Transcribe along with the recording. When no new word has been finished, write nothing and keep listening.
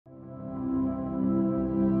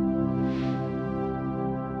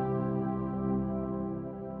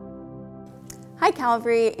Hi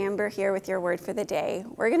Calvary, Amber here with your word for the day.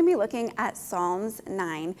 We're going to be looking at Psalms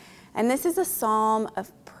 9, and this is a psalm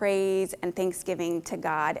of praise and thanksgiving to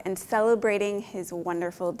God and celebrating his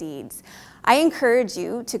wonderful deeds. I encourage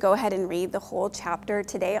you to go ahead and read the whole chapter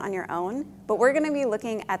today on your own, but we're going to be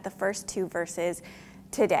looking at the first two verses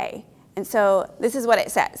today. And so this is what it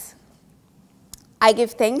says. I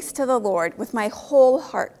give thanks to the Lord with my whole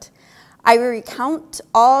heart. I will recount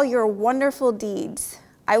all your wonderful deeds.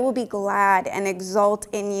 I will be glad and exult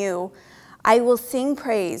in you. I will sing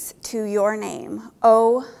praise to your name,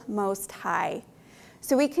 O Most High.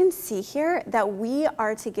 So we can see here that we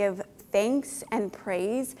are to give thanks and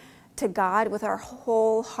praise to God with our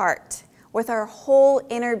whole heart, with our whole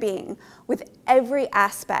inner being, with every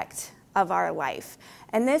aspect of our life.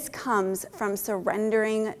 And this comes from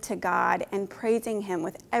surrendering to God and praising him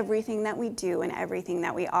with everything that we do and everything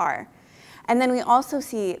that we are. And then we also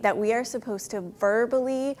see that we are supposed to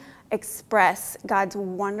verbally express God's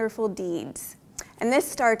wonderful deeds. And this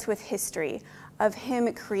starts with history of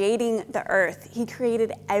him creating the earth. He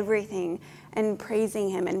created everything, and praising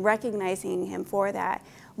him and recognizing him for that.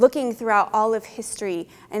 Looking throughout all of history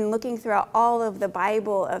and looking throughout all of the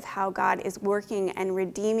Bible of how God is working and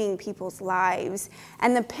redeeming people's lives.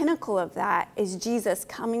 And the pinnacle of that is Jesus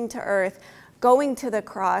coming to earth, going to the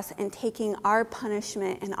cross and taking our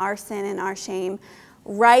punishment and our sin and our shame,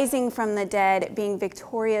 rising from the dead, being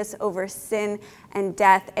victorious over sin and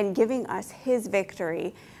death, and giving us his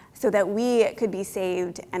victory so that we could be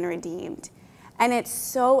saved and redeemed. And it's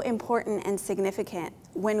so important and significant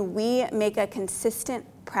when we make a consistent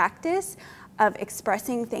practice of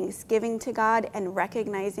expressing thanksgiving to God and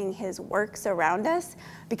recognizing his works around us,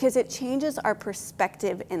 because it changes our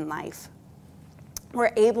perspective in life.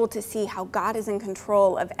 We're able to see how God is in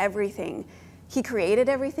control of everything. He created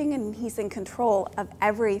everything and he's in control of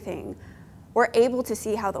everything. We're able to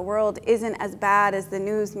see how the world isn't as bad as the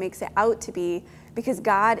news makes it out to be, because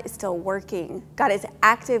God is still working. God is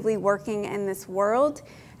actively working in this world,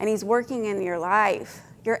 and he's working in your life.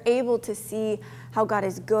 You're able to see how God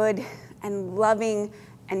is good and loving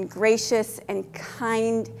and gracious and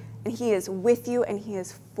kind, and he is with you and he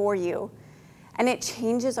is for you. And it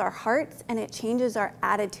changes our hearts and it changes our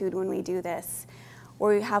attitude when we do this,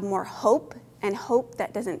 where we have more hope, and hope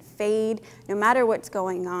that doesn't fade no matter what's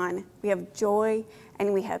going on. We have joy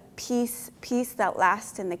and we have peace, peace that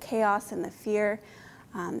lasts in the chaos and the fear.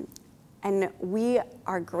 And we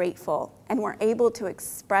are grateful, and we're able to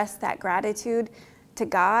express that gratitude to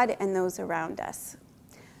God and those around us.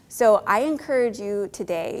 So I encourage you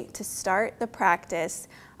today to start the practice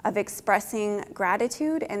of expressing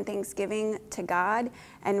gratitude and thanksgiving to God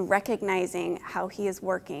and recognizing how he is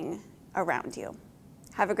working around you.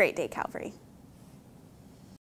 Have a great day, Calvary.